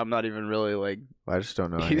yeah, I'm not even really like. I just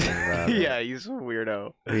don't know anything about it. Yeah, he's a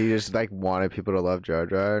weirdo. He just like wanted people to love Jar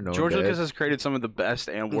Jar. No George one did. Lucas has created some of the best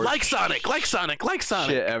and worst Like Sonic, like Sonic, like Sonic.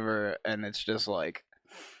 shit ever, and it's just like,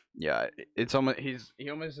 yeah, it's almost he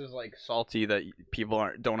almost is like salty that people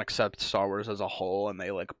don't accept Star Wars as a whole, and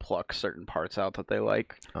they like pluck certain parts out that they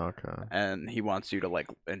like, Okay. and he wants you to like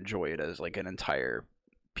enjoy it as like an entire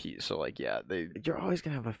piece. So like, yeah, You're always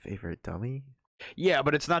gonna have a favorite, dummy. yeah,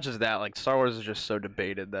 but it's not just that. Like Star Wars is just so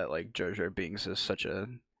debated that like Jar Jar Binks is such a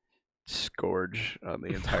scourge on the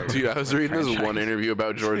entire. Dude, I was reading this one franchise. interview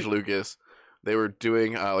about George Lucas. They were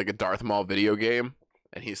doing like a Darth Maul video game,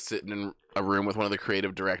 and he's sitting in a room with one of the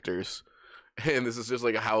creative directors. And this is just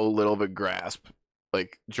like how little of a grasp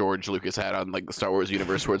like George Lucas had on like the Star Wars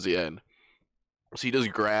universe towards the end. So he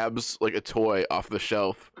just grabs like a toy off the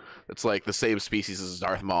shelf that's like the same species as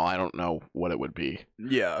Darth Maul. I don't know what it would be,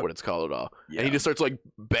 Yeah, what it's called at all. yeah. And he just starts like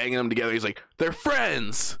banging them together. He's like, they're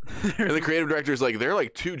friends. And the creative director's like, they're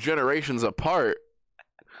like 2 generations apart.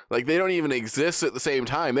 Like they don't even exist at the same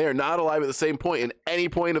time. They are not alive at the same point in any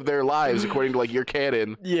point of their lives, according to like your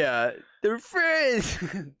canon. Yeah, they're friends.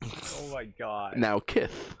 Oh my god. Now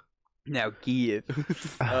Kith. Now Keith.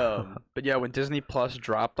 But yeah, when Disney Plus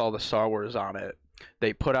dropped all the Star Wars on it,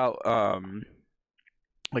 they put out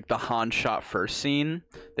like the Han shot first scene.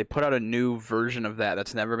 They put out a new version of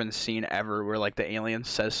that's never been seen ever, where like the alien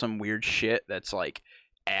says some weird shit that's like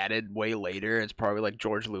added way later. It's probably like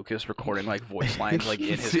George Lucas recording like voice lines like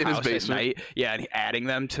in his In his house at basement. night. Yeah, and adding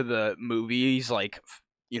them to the movies like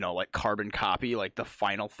like carbon copy, like the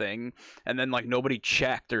final thing, and then like nobody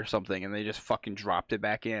checked or something, and they just fucking dropped it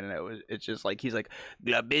back in, and it's just like he's like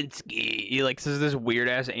Glabinski. He like says this weird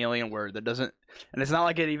ass alien word that doesn't, and it's not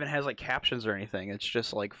like it even has like captions or anything. It's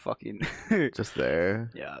just like fucking Just there.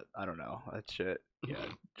 yeah. I don't know that shit. Yeah,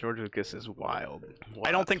 George Lucas is wild.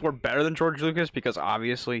 I don't think we're better than George Lucas because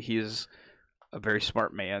obviously he's a very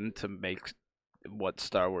smart man to make what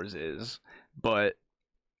Star Wars is, but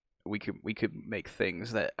we could make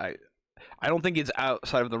things that I don't think it's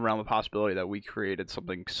outside of the realm of possibility that we created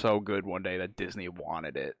something so good one day that Disney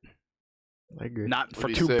wanted it. I agree. Not for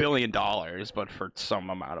What do you $2 say? billion, but for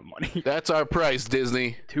some amount of money. That's our price,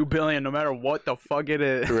 Disney. $2 billion, no matter what the fuck it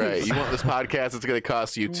is. Right. You want this podcast, it's going to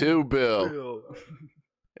cost you $2 billion.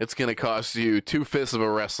 It's going to cost you 2/5 of a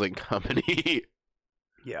wrestling company.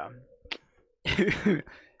 Yeah.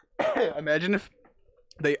 Imagine if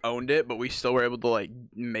they owned it, but we still were able to like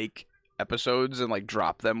make episodes and like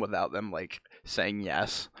drop them without them like saying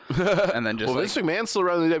yes, and then just well, like, Vince McMahon's still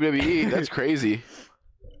running the WWE. That's crazy.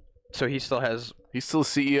 so he still has. He's still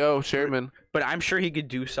CEO, chairman. But I'm sure he could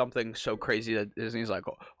do something so crazy that Disney's like,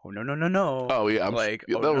 oh no. Oh, yeah. Like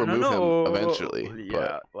they'll no, remove no. him eventually.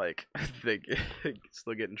 Yeah, like they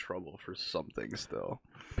still get in trouble for something still.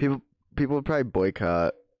 People would probably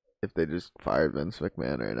boycott if they just fired Vince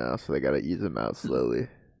McMahon right now, so they got to ease him out slowly.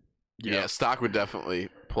 Yeah, stock would definitely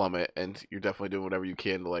plummet, and you're definitely doing whatever you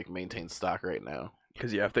can to like maintain stock right now.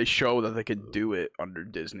 Because if they show that they could do it under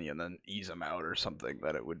Disney and then ease them out or something,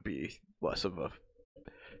 then it would be less of a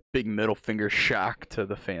big middle finger shock to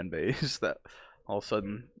the fan base that all of a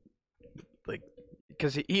sudden, like,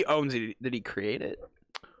 because he owns it. Did he create it?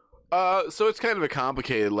 So it's kind of a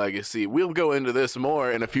complicated legacy. We'll go into this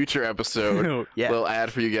more in a future episode. Yeah. Little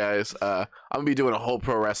ad for you guys. I'm gonna be doing a whole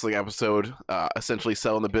pro wrestling episode, essentially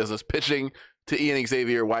selling the business, pitching to Ian and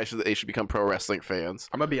Xavier why they should become pro wrestling fans.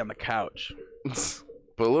 I'm gonna be on the couch.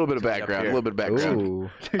 But a little bit of background. Ooh.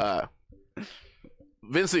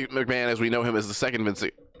 Vince McMahon, as we know him, is the second Vince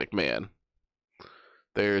McMahon.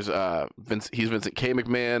 There's he's Vincent K.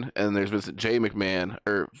 McMahon, and there's Vincent J. McMahon.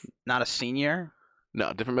 Or Not a senior.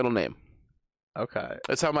 no, different middle name. Okay.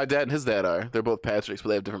 That's how my dad and his dad are. They're both Patricks, but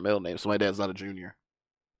they have different middle names. So my dad's not a junior.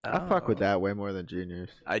 I fuck with that way more than juniors.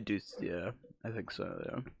 I do. Yeah, I think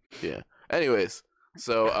so. Yeah. Anyways,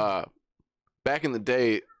 so back in the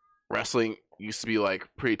day, wrestling used to be like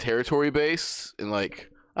pretty territory based, and like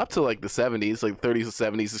up to like the 70s, like 30s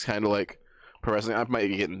and 70s is kind of like pro wrestling. I might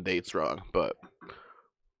be getting dates wrong, but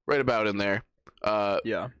right about in there.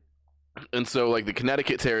 Yeah. And so like the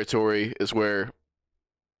Connecticut territory is where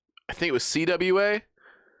I think it was CWA.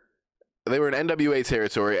 They were in NWA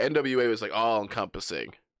territory. NWA was like all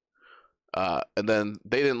encompassing. And then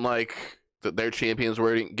they didn't like that their champions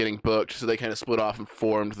were getting booked, so they kind of split off and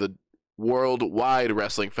formed the Worldwide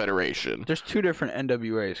Wrestling Federation. There's two different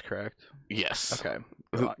NWAs, correct? Yes. Okay.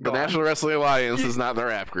 The National Wrestling Alliance is not the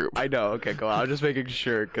rap group. I know. Okay, go on. I'm just making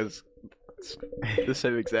sure because it's the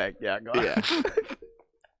same exact. Yeah, go on.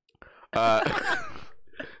 Yeah.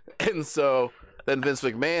 And so then Vince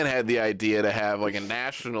McMahon had the idea to have like a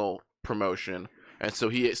national promotion, and so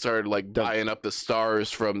he started like buying up the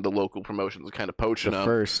stars from the local promotions and kind of poaching them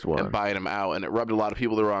First one. and buying them out, and it rubbed a lot of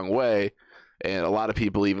people the wrong way. And a lot of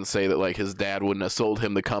people even say that like his dad wouldn't have sold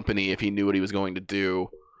him the company if he knew what he was going to do,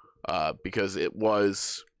 because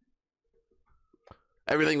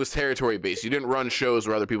everything was territory based. You didn't run shows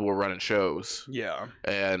where other people were running shows. Yeah.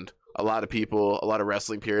 And a lot of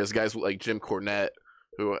wrestling purists, guys like Jim Cornette,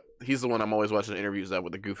 who he's the one I'm always watching interviews of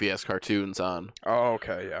with the goofy ass cartoons on. Oh,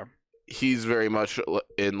 okay, yeah. He's very much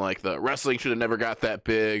in like the wrestling should have never got that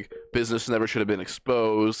big. Business never should have been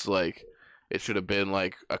exposed. Like it should have been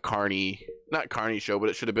like a not carny show, but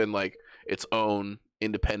it should have been like its own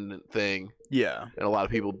independent thing. Yeah. And a lot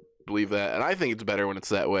of people believe that, and I think it's better when it's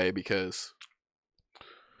that way because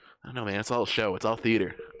I don't know, man. It's all a show. It's all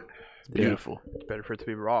theater. It's beautiful. It's better for it to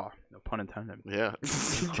be raw. No pun intended. Yeah.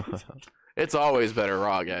 It's always better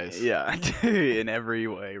raw, guys. Yeah. In every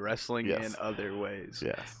way. Wrestling Yes. in other ways.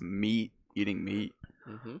 Yes. Eating meat.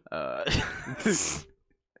 Mm-hmm.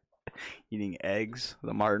 Eating eggs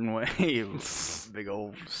the Martin way. Big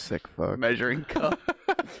old Sick fuck. measuring cup.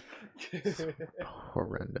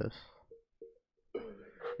 Horrendous.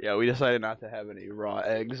 Yeah, we decided not to have any raw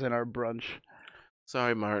eggs in our brunch.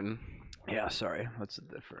 Sorry, Martin. Yeah, sorry. That's a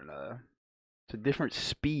different it's a different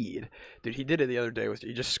speed. Dude, he did it the other day.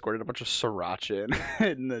 He just squirted a bunch of sriracha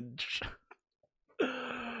in the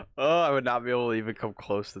Oh, I would not be able to even come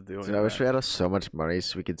close to doing Dude, that. I wish we had so much money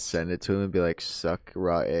so we could send it to him and be like, suck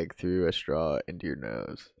raw egg through a straw into your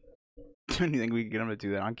nose. Do you think we could get him to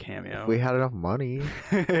do that on Cameo? If we had enough money.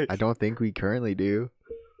 I don't think we currently do.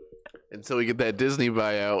 Until we get that Disney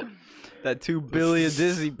buyout. That $2 billion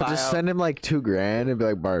Disney buyout. Just send him like $2,000 and be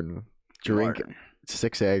like, Barton, drink Martin.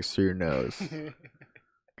 6 eggs through your nose.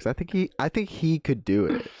 Because I think he could do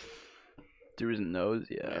it. Through his nose,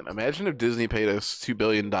 yeah. Man, imagine if Disney paid us $2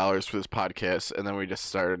 billion for this podcast, and then we just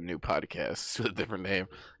started a new podcast with a different name.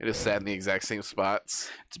 It just sat in the exact same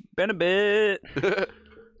spots. It's been a bit.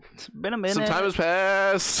 It's been a minute. Some time has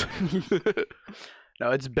passed.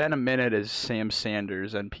 No, it's been a minute as Sam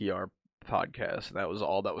Sanders NPR podcast. That was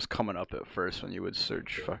all that was coming up at first when you would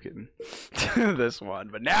search fucking this one.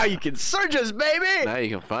 But now you can search us, baby! Now you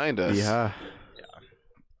can find us. Yeah.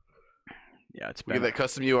 Yeah, it's We been. get that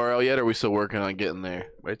custom URL yet, or are we still working on getting there?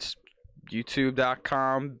 It's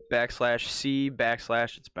youtube.com/c/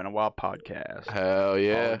 It's Been a While podcast. Hell All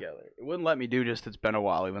yeah. together. It wouldn't let me do just It's Been a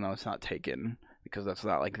While, even though it's not taken, because that's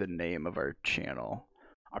not like the name of our channel.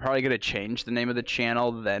 I'm probably gonna change the name of the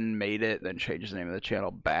channel, then change the name of the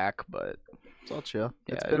channel back, but It's all chill.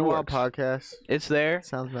 Yeah, It's it been a while works. podcast. it's there.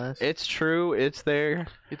 Sounds nice. It's true. It's there.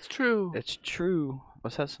 It's true. It's true.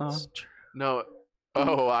 What's that song? It's true. No.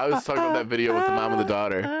 Oh, I was talking about that video with the mom and the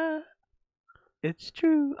daughter. It's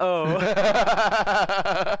true. Oh.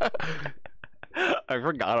 I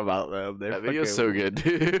forgot about them. That video's so good,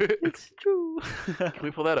 dude. It's true. Can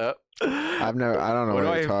we pull that up? I don't know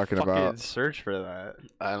what you're talking about. Search for that.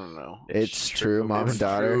 I don't know. It's true, mom It's and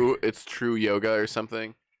daughter. True, it's true yoga or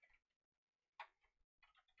something.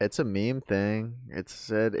 It's a meme thing. It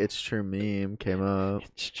said it's true meme came up.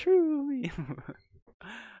 It's true.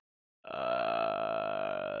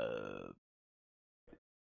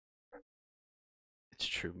 It's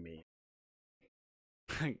true me.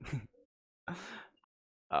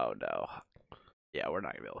 Oh no. Yeah, we're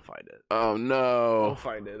not gonna be able to find it. Oh no. We'll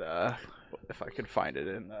find it. If I could find it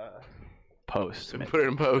in post. Put it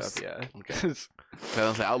in post. Yeah. Okay.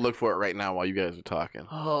 I'll look for it right now while you guys are talking.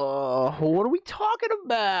 Oh, what are we talking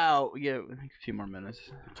about? Yeah, a few more minutes.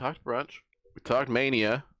 We talked brunch. We talked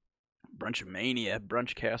mania. Brunch mania,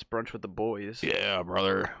 Brunchcast, brunch with the boys. Yeah,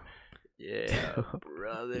 brother. Yeah,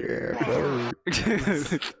 brother.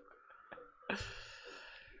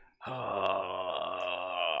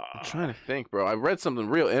 I'm trying to think, bro. I read something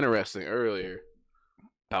real interesting earlier.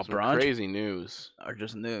 About Some brunch? crazy news. Or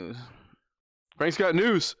just news? Frank's got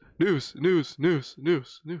news. News.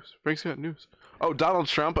 Frank's got news. Oh, Donald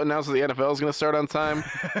Trump announced that the NFL is going to start on time.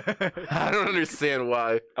 I don't understand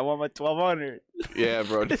why. I want my 1,200. Yeah,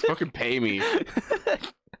 bro. Just fucking pay me.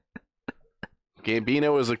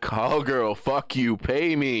 Gambino is a call girl. Fuck you.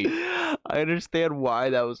 Pay me. I understand why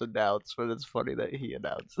that was announced, but it's funny that he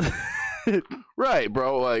announced it. Right,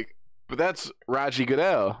 bro. Like, but that's Raji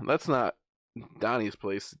Goodell. That's not Donnie's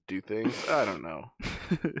place to do things. I don't know.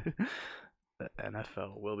 The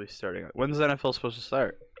NFL will be starting. When's the NFL supposed to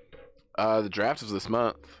start? The draft is this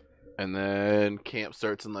month, and then camp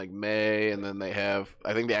starts in like May, and then they have.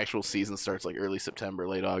 I think the actual season starts like early September,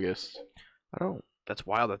 late August. That's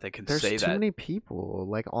wild that they can There's say too that. many people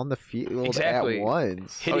like on the field Exactly. at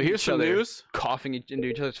once. Hitting here's each some other, news. coughing into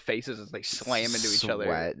each other's faces as they slam into each other.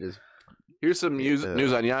 Sweat just Here's some news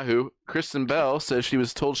on Yahoo. Kristen Bell says she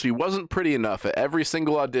was told she wasn't pretty enough at every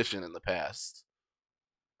single audition in the past.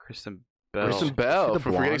 Kristen Bell. Kristen Bell the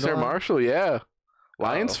from Forgetting blonde Sarah one? Marshall, yeah.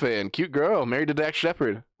 Lions Oh. fan, cute girl, married to Dax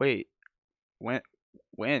Shepard. Wait, when?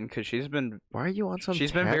 Because she's been why are you on some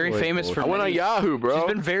She's been very tabloid famous for I bullshit? went on Yahoo, bro. She's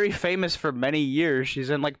been very famous for many years. She's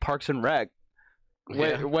in like Parks and Rec.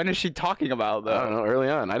 Yeah. When is she talking about though? I don't know, early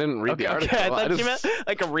on. I didn't read the article. I I thought she just meant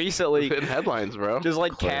like recently. in headlines, bro. Just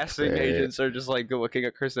like Clickbait. casting agents are just like looking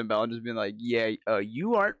at Kristen Bell and just being like, "Yeah,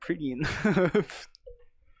 you aren't pretty enough."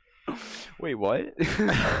 Wait, what?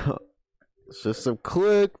 It's just some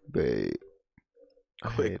clickbait. I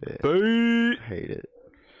hate it. Clickbait. Hate it.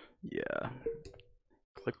 Yeah.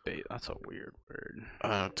 Clickbait. That's a weird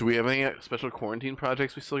word. Do we have any special quarantine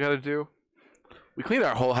projects we still got to do? We cleaned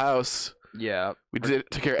our whole house. Yeah. We took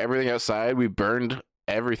care of everything outside. We burned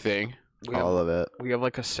everything. All of it. We have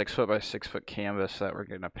like a 6 foot by 6 foot canvas that we're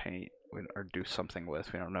gonna paint or do something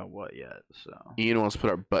with. We don't know what yet. So Ian wants to put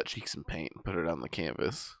our butt cheeks in paint and put it on the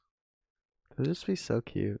canvas. It'd just be so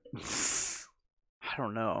cute. I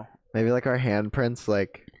don't know. Maybe like our handprints,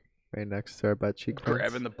 like right next to our butt cheek. prints.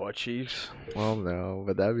 Grabbing the butt cheeks. Well, no,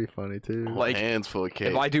 but that'd be funny too. Like, hands full of cake.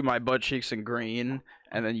 If I do my butt cheeks in green,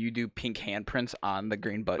 and then you do pink handprints on the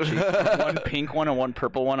green butt cheek, one pink one and one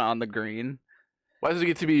purple one on the green. Why does it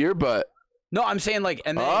get to be your butt? No, I'm saying like,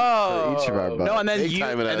 and then Oh, For each of our butts. no, and then Big you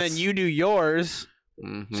time in and then us. you do yours.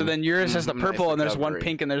 Mhm. So then yours has the Mhm. purple, Nice and there's one recovery.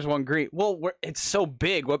 pink, and there's one green. Well, it's so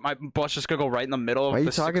big. What my butt's just gonna go right in the middle of Why are you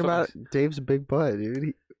the talking 6 foot- about Dave's big butt,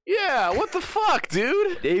 dude? Yeah, what the fuck,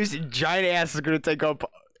 dude? Dave's giant ass is gonna take up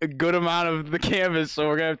a good amount of the canvas, so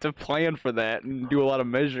we're gonna have to plan for that and do a lot of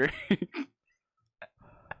measuring.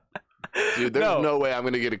 Dude, there's no way I'm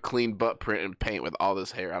gonna get a clean butt print and paint with all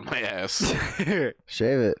this hair on my ass.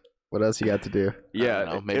 Shave it. What else you got to do? Yeah, I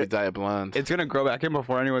don't know, maybe dye it blonde. it's gonna grow back in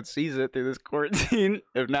before anyone sees it through this quarantine.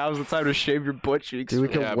 If now's the time to shave your butt cheeks, Dude, we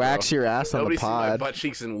can Yeah, wax bro. your ass on the Nobody's seen my pod. butt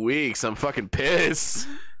cheeks in weeks. I'm fucking pissed.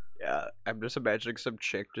 yeah, I'm just imagining some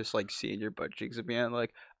chick just like seeing your butt cheeks and being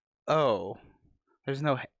like, "Oh, there's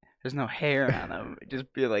no hair on them."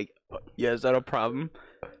 Just be like, "Yeah, is that a problem?"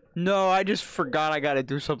 No, I just forgot I gotta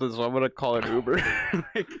do something, so I'm gonna call an Uber.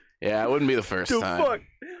 Like, Yeah, it wouldn't be the first the time. fuck?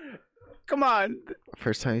 Come on.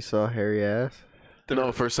 First time you saw a hairy ass?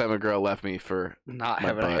 No, first time a girl left me for Not my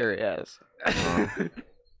having a butt. hairy ass.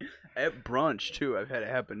 At brunch too, I've had it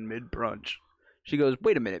happen mid brunch. She goes,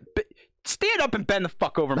 "Wait a minute, stand up and bend the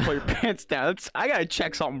fuck over and pull your pants down. I gotta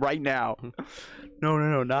check something right now."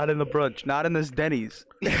 No, not in the brunch, not in this Denny's.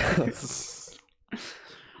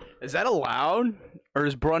 Is that allowed, or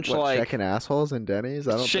is brunch What, like checking assholes in Denny's?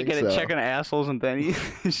 I don't shaking think so. checking assholes and Denny's,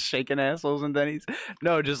 shaking assholes and Denny's?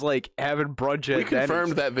 No, just like having brunch at We confirmed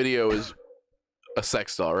Denny's. that video is a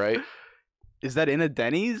sex doll, right? Is that in a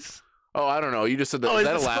Denny's? Oh, I don't know. You just said that. Oh, is is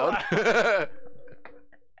that this allowed?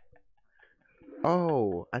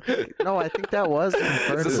 Oh, I think that was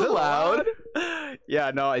confirmed. Is this allowed?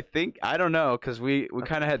 Yeah, no, I don't know, because we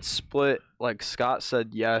kind of had split. Like, Scott said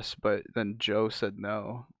yes, but then Joe said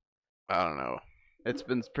no. I don't know. It's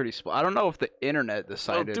been pretty split. I don't know if the internet Well,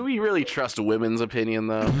 decided. do we really trust women's opinion,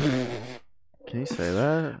 though? Can you say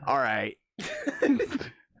that? All right.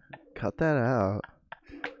 Cut that out.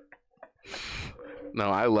 No,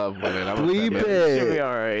 I love women. I'm Bleep offended. it. Should be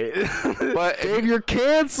all right. But Dave, you're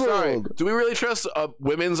canceled. sorry, do we really trust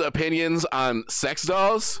women's opinions on sex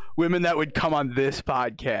dolls? Women that would come on this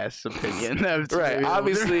podcast's opinion. That's Right, maybe the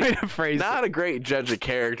obviously way to phrase Not a great judge of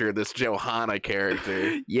character, this Johanna character.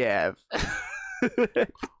 it. Yeah.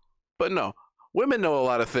 But no, women know a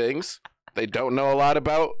lot of things. They don't know a lot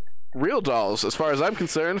about real dolls. As far as I'm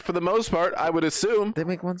concerned, for the most part, I would assume. They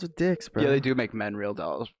make ones with dicks, bro. Yeah, they do make men real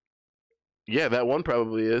dolls. Yeah, that one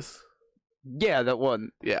probably is. Yeah, that one.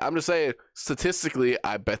 Yeah, I'm just saying, statistically,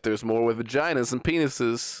 I bet there's more with vaginas and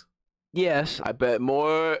penises. Yes. I bet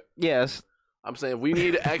more. Yes. I'm saying if we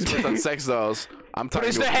need experts on sex dolls, I'm But talking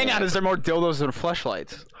is there, about hang on, that. is there more dildos than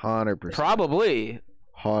fleshlights? 100%. Probably.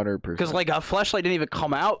 100%. Because, like, a fleshlight didn't even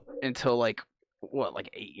come out until, like, what, like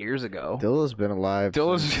 8 years ago? Dildo's been alive.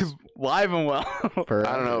 Dildos since live and well. forever.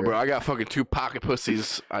 I don't know, bro. I got fucking 2 pocket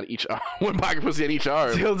pussies on each arm. 1 pocket pussy on each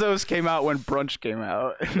arm. Dildos came out when Brunch came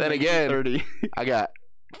out. Then again, 30. I got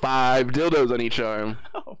 5 dildos on each arm.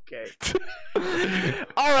 Okay.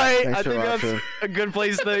 All right. Thanks I for think that's watching. a good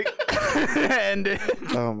place to end it.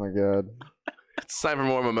 Oh my god. It's time for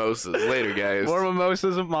more mimosas. Later, guys. More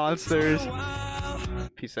mimosas of monsters.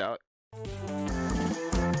 Peace out.